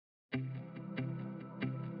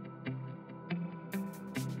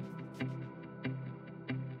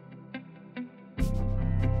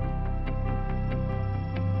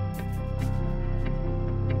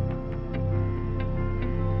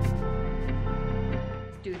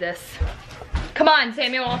do this. Come on,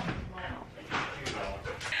 Samuel.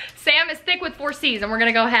 Sam is thick with 4 C's and we're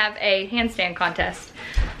gonna go have a handstand contest.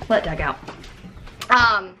 Let Doug out.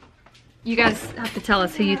 You guys have to tell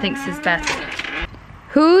us who you think's is best.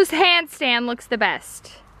 Whose handstand looks the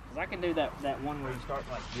best? I can do that one where you start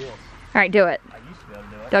like this. All right, do it. I used to be able to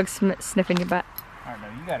do it. Doug's sniffing your butt. All right, no,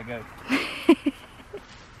 you gotta go.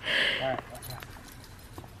 All right.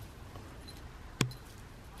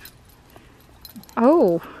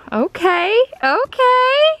 Oh, okay,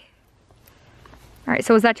 okay. All right,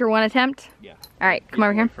 so was that your one attempt? Yeah. All right, come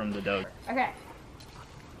over here. From the Doug. Okay.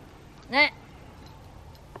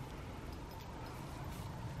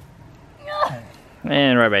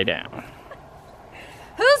 And right back down.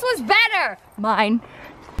 Whose was better? Mine.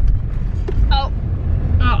 Oh,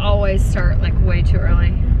 I'll always start like way too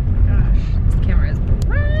early. Gosh, this camera is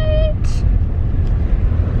bright.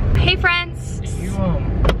 Hey friends.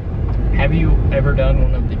 Have you ever done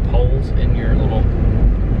one of the polls in your little,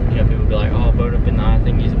 you know, people be like, oh, vote up in the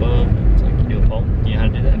thingies above. It's like you do a poll. You know how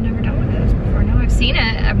to do that? I've never done one of those before. No, I've seen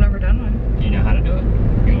it. I've never done one. Do you know how to do it?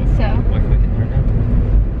 I think so. Why can we can learn that?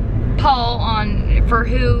 Poll on for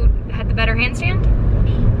who had the better handstand?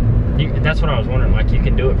 That's what I was wondering. Like, you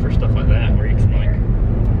can do it for stuff like that, where you can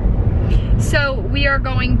like. So we are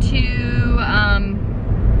going to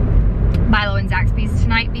Milo and Zaxby's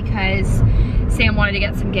tonight because Sam wanted to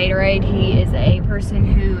get some Gatorade. He is a person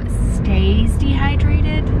who stays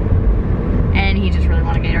dehydrated and he just really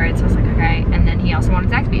wanted Gatorade, so I was like, okay. And then he also wanted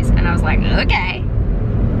Zaxby's and I was like, okay.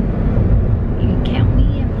 You can count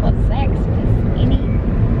me in for Zaxby's any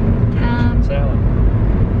time. Salad.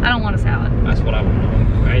 I don't want a salad. That's what I want.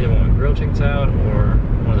 I either want grilled chicken salad or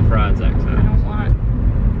one of the fried Zax salads. I don't want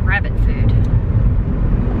rabbit food.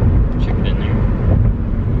 Chicken in there.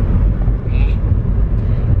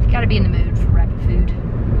 Gotta be in the mood for rabbit food.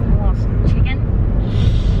 I want some chicken.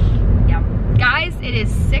 Yeah. Guys, it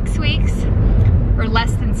is 6 weeks, or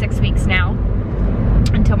less than 6 weeks now,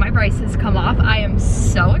 until my braces come off. I am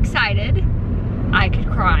so excited. I could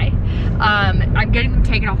cry. I'm getting them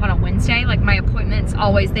taken off on a Wednesday. Like my appointments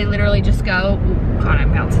always, they literally just go, oh God,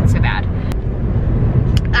 I'm bouncing so bad.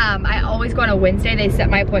 I always go on a Wednesday. They set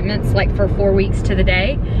my appointments like for 4 weeks to the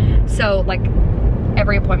day. So like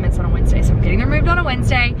every appointment's on a Wednesday. So I'm getting them removed on a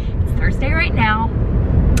Wednesday. It's Thursday right now.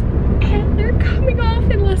 And they're coming off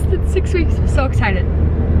in less than 6 weeks. I'm so excited.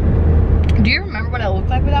 Do you remember what I looked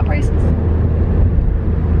like without braces?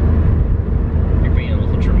 You're being a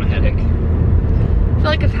little dramatic. I feel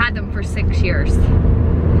like I've had them for 6 years.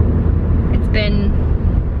 It's been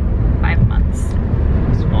 5 months.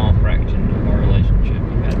 A small fraction of our relationship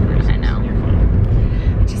you've had braces. I know. You're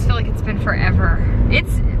fine. I just feel like it's been forever.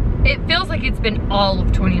 It feels like it's been all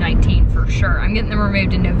of 2019 for sure. I'm getting them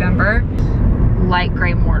removed in November. Light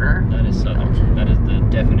gray mortar. That is Southern. That is the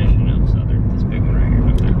definition of Southern. This big one right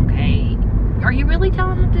here. Okay. Are you really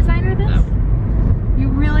telling a designer this? No. You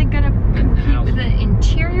really gonna compete with an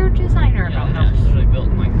interior designer Yeah, about the house was literally built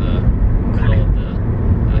in like the middle of the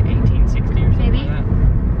like 1860 or something Maybe. like that.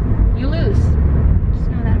 You lose. Just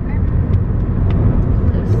know that, okay?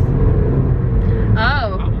 Lose.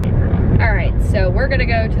 Oh. All right, so we're gonna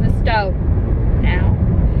go to the stove now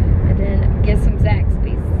and then get some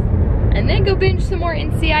Zaxby's and then go binge some more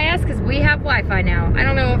NCIS because we have Wi-Fi now. I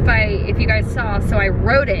don't know if you guys saw, so I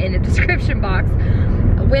wrote it in the description box.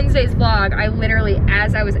 Wednesday's vlog, I literally,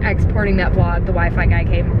 as I was exporting that vlog, the Wi-Fi guy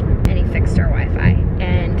came and he fixed our Wi-Fi.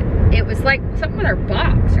 And it was like something with our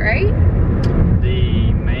box, right?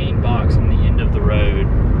 The main box on the end of the road,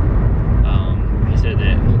 he said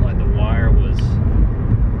that it looked like the wire was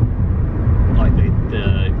like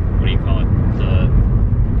the what do you call it?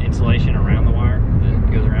 The insulation around the wire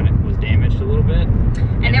that goes around it was damaged a little bit.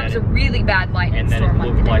 And there was a really bad lightning storm. And then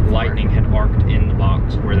it looked like lightning had arced in the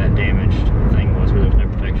box where that damaged thing was, where there was no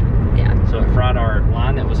protection. Yeah. So it fried our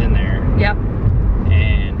line that was in there. Yep.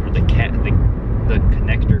 And or the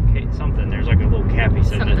connector, something. There's like a little cap. He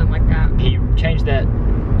said something like that. He changed that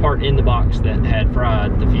part in the box that had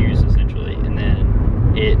fried the fuse essentially, and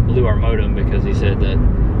then it blew our modem because he said that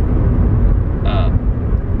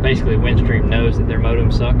basically Windstream knows that their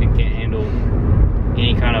modems suck and can't handle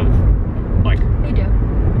any kind of like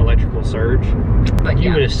electrical surge. But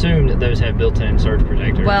you would assume that those have built-in surge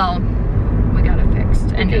protectors. Well, we got it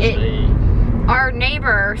fixed. And our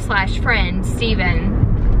neighbor slash friend,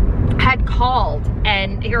 Steven, had called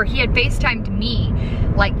and he had FaceTimed me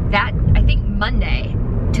like that, I think Monday,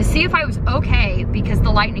 to see if I was okay because the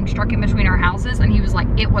lightning struck in between our houses, and he was like,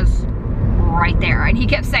 it was right there. And he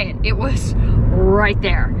kept saying, it was right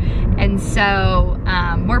there. And so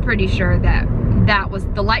we're pretty sure that that was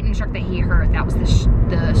the lightning struck that he heard. That was the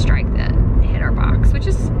strike that hit our box, which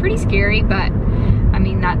is pretty scary, but I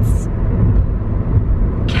mean, that's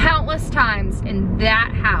countless times in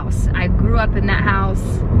that house. I grew up in that house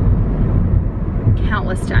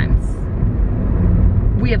countless times.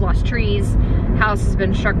 We have lost trees, house has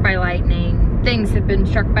been struck by lightning, things have been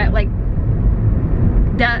struck by, like,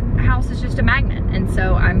 that house is just a magnet, and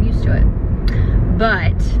so I'm used to it.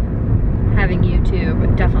 But having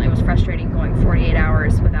YouTube definitely was frustrating, going 48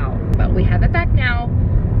 hours without, but we have it back now.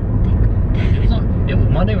 It was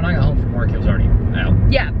Monday when I got home from work, it was already out.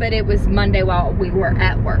 Yeah, but it was Monday while we were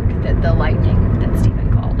at work that the lightning that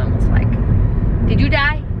Stephen called and was like, "Did you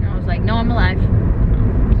die?" And I was like, "No, I'm alive." So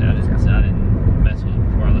I didn't mess with it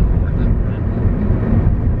before I left for work that morning.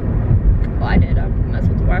 Well, I did. I mess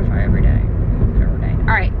with the Wi-Fi every day.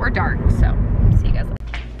 All right, we're dark, so see you guys later.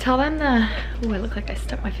 Tell them the, oh, I look like I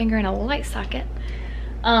stuck my finger in a light socket.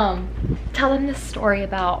 Tell them the story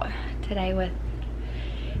about today with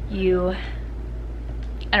you.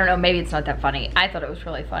 I don't know, maybe it's not that funny. I thought it was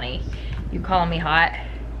really funny. You calling me hot.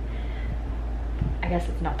 I guess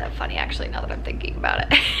it's not that funny actually, now that I'm thinking about it.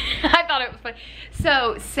 I thought it was funny.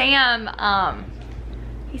 So Sam,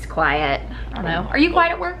 he's quiet. I don't know. Are you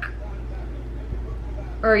quiet at work?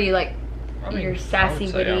 Or are you like, you're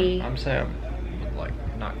sassy witty? I'm saying I'm like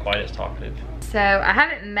not quite as talkative. So I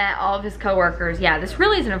haven't met all of his coworkers. Yeah, this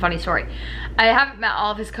really isn't a funny story. I haven't met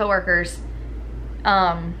all of his coworkers.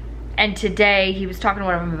 And today he was talking to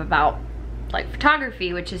one of them about like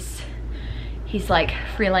photography, which is, he's like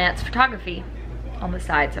freelance photography on the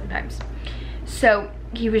side sometimes. So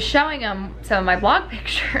he was showing him some of my blog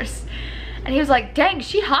pictures and he was like, "Dang,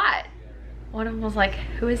 she hot." One of them was like,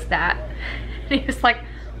 "Who is that?" And he was like,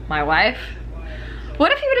 "My wife."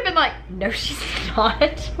 What if he would have been like, "No, she's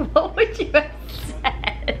not"? What would you have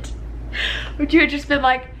said? Would you have just been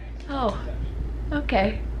like, "Oh,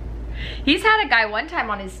 okay"? He's had a guy one time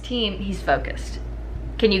on his team, he's focused.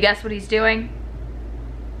 Can you guess what he's doing?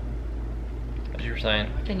 As you were saying.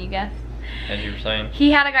 Can you guess? As you were saying. He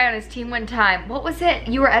had a guy on his team one time. What was it?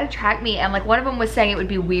 You were at a track meet and like one of them was saying it would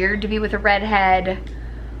be weird to be with a redhead,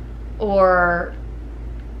 or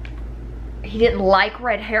he didn't like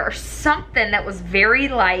red hair or something that was very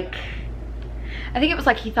like, I think it was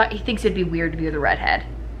like he thinks it'd be weird to be with a redhead.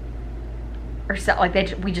 Or so, like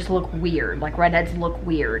we just look weird, like redheads look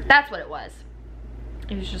weird. That's what it was.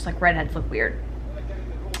 It was just like redheads look weird.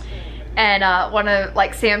 And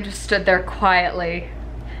like Sam just stood there quietly,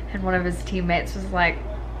 and one of his teammates was like,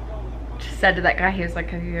 just said to that guy, he was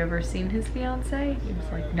like, "Have you ever seen his fiance?" He was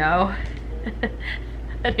like, "No."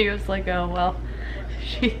 And he was like, "Oh well,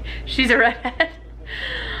 she's a redhead."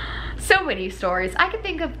 So many stories I could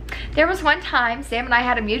think of. There was one time Sam and I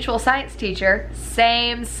had a mutual science teacher,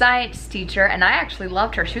 same science teacher, and I actually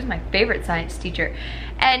loved her. She was my favorite science teacher.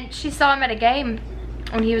 And she saw him at a game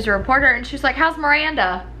when he was a reporter, and she was like, "How's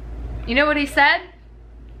Miranda?" You know what he said?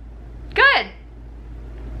 "Good.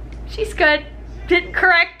 She's good." Didn't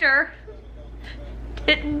correct her.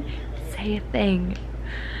 Didn't say a thing.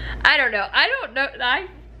 I don't know.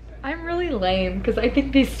 I'm really lame because I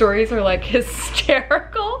think these stories are like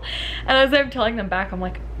hysterical, and as I'm telling them back, I'm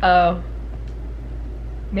like, oh,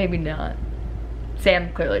 maybe not.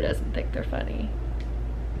 Sam clearly doesn't think they're funny.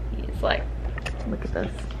 He's like, look at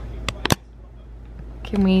this.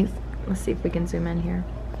 Let's see if we can zoom in here.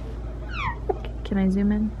 Can I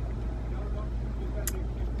zoom in?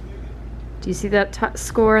 Do you see that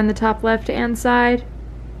score in the top left hand side?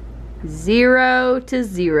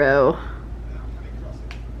 0-0.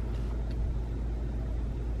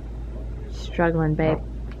 Struggling, babe.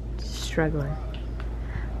 Struggling.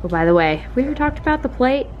 Oh, by the way, we ever talked about the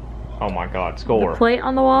plate? Oh my God, score. The plate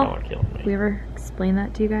on the wall? No one killed me. We ever explain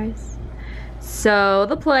that to you guys? So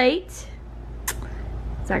the plate,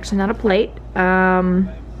 it's actually not a plate.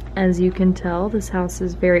 As you can tell, this house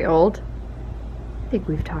is very old. I think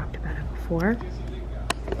we've talked about it before.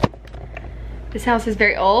 This house is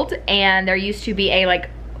very old, and there used to be a like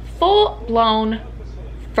full-blown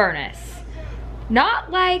furnace.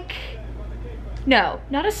 Not like, no,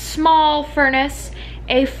 not a small furnace,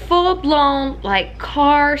 a full-blown like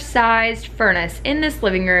car-sized furnace in this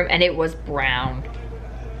living room, and it was brown.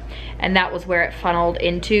 And that was where it funneled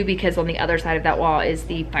into, because on the other side of that wall is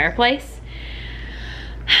the fireplace.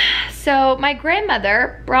 So my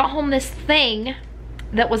grandmother brought home this thing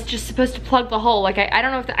that was just supposed to plug the hole. Like I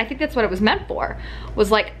don't know if I think that's what it was meant for.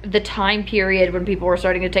 Was like the time period when people were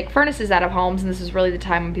starting to take furnaces out of homes, and this is really the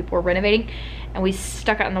time when people were renovating. And we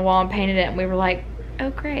stuck it on the wall and painted it, and we were like, oh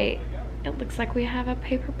great, it looks like we have a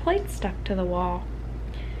paper plate stuck to the wall.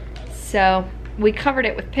 So we covered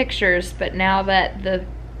it with pictures, but now that the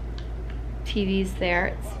TV's there,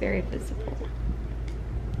 it's very visible.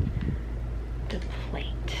 the plate.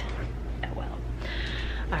 Oh well.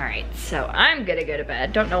 All right, so I'm gonna go to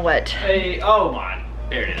bed. Don't know what. Hey, oh my,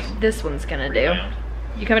 there it is. This one's gonna do.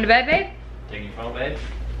 You coming to bed, babe? Taking your phone, babe?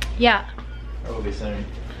 Yeah. I will be soon.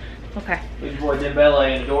 Okay. Big boy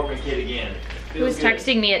Dembele and the Dortmund kid again. Who's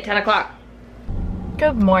texting me at 10 o'clock?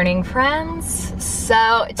 Good morning, friends.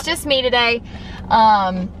 So it's just me today.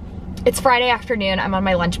 It's Friday afternoon. I'm on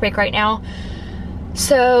my lunch break right now.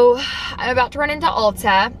 So I'm about to run into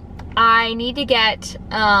Ulta. I need to get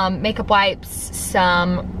makeup wipes,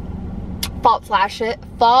 some false lashes.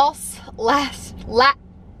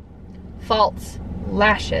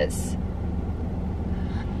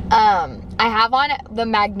 I have on the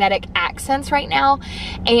magnetic accents right now,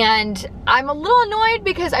 and I'm a little annoyed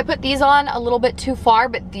because I put these on a little bit too far,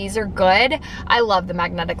 but these are good. I love the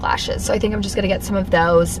magnetic lashes, so I think I'm just gonna get some of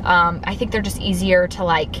those. I think they're just easier to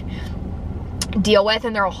like deal with,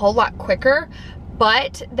 and they're a whole lot quicker,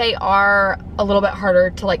 but they are a little bit harder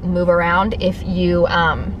to like move around if you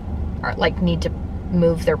are like need to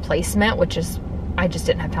move their placement, which is, I just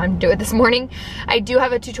didn't have time to do it this morning. I do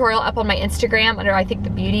have a tutorial up on my Instagram under, I think, the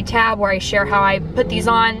beauty tab, where I share how I put these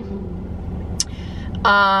on.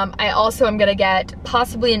 I also am gonna get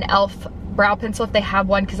possibly an e.l.f. brow pencil if they have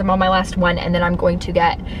one, because I'm on my last one, and then I'm going to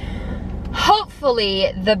get,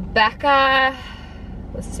 hopefully, the Becca,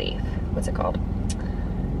 let's see, what's it called?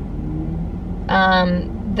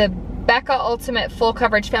 The Becca Ultimate Full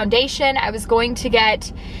Coverage Foundation. I was going to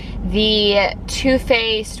get the Too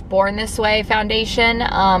Faced Born This Way foundation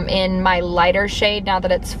in my lighter shade now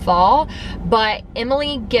that it's fall, but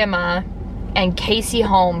Emily Gimma and Casey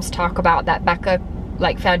Holmes talk about that Becca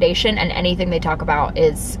like foundation, and anything they talk about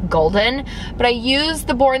is golden. But I used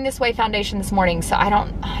the Born This Way foundation this morning, so I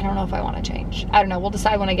don't know if I want to change. I don't know, we'll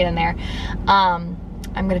decide when I get in there.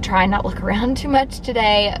 I'm gonna try and not look around too much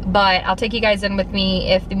today, but I'll take you guys in with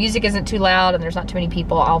me. If the music isn't too loud and there's not too many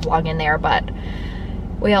people, I'll vlog in there, but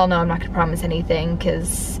we all know I'm not gonna promise anything,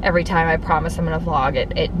 because every time I promise I'm gonna vlog,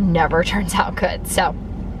 it never turns out good. So,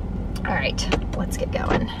 all right, let's get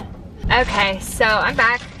going. Okay, so I'm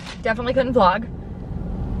back. Definitely couldn't vlog.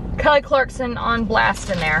 Kelly Clarkson on blast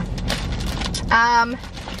in there.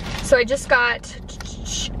 So I just got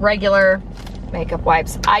regular makeup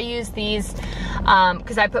wipes. I use these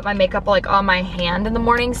because I put my makeup like on my hand in the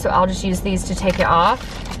morning, so I'll just use these to take it off.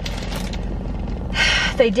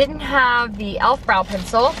 They didn't have the e.l.f. brow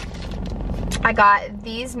pencil. I got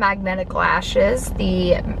these magnetic lashes,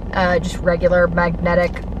 the just regular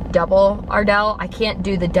magnetic double Ardell. I can't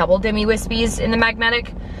do the double Demi Wispies in the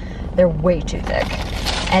magnetic. They're way too thick.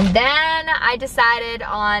 And then I decided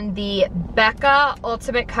on the Becca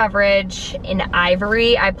Ultimate Coverage in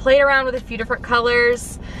Ivory. I played around with a few different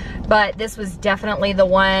colors, but this was definitely the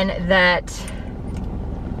one that,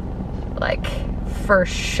 like, for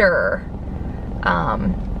sure,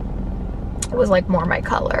 it was like more my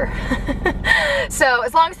color. So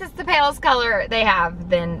as long as it's the palest color they have,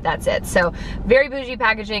 then that's it. So very bougie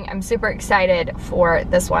packaging. I'm super excited for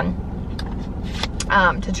this one,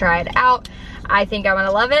 to try it out. I think I'm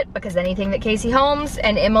gonna love it, because anything that Casey Holmes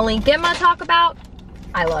and Emily Gimma talk about,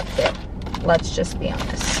 I love too. Let's just be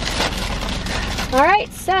honest. All right,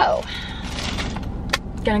 so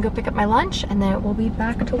gonna go pick up my lunch, and then we'll be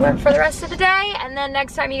back to work for the rest of the day. And then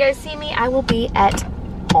next time you guys see me, I will be at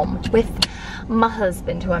home with my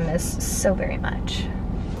husband, who I miss so very much.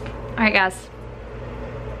 All right, guys.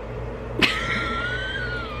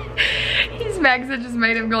 He's Max. I just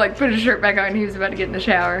made him go like put his shirt back on. He was about to get in the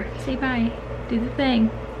shower. Say bye. Do the thing.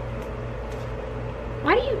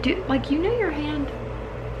 Why do you do, like, you know your hand?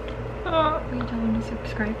 Will you tell him to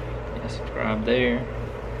subscribe? Yeah, subscribe there.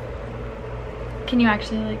 Can you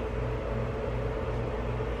actually, like,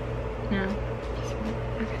 no? Just,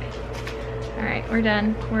 okay. All right, we're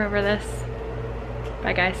done. We're over this.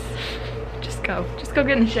 Bye, guys. Just go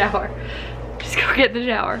get in the shower. Just go get in the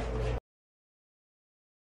shower.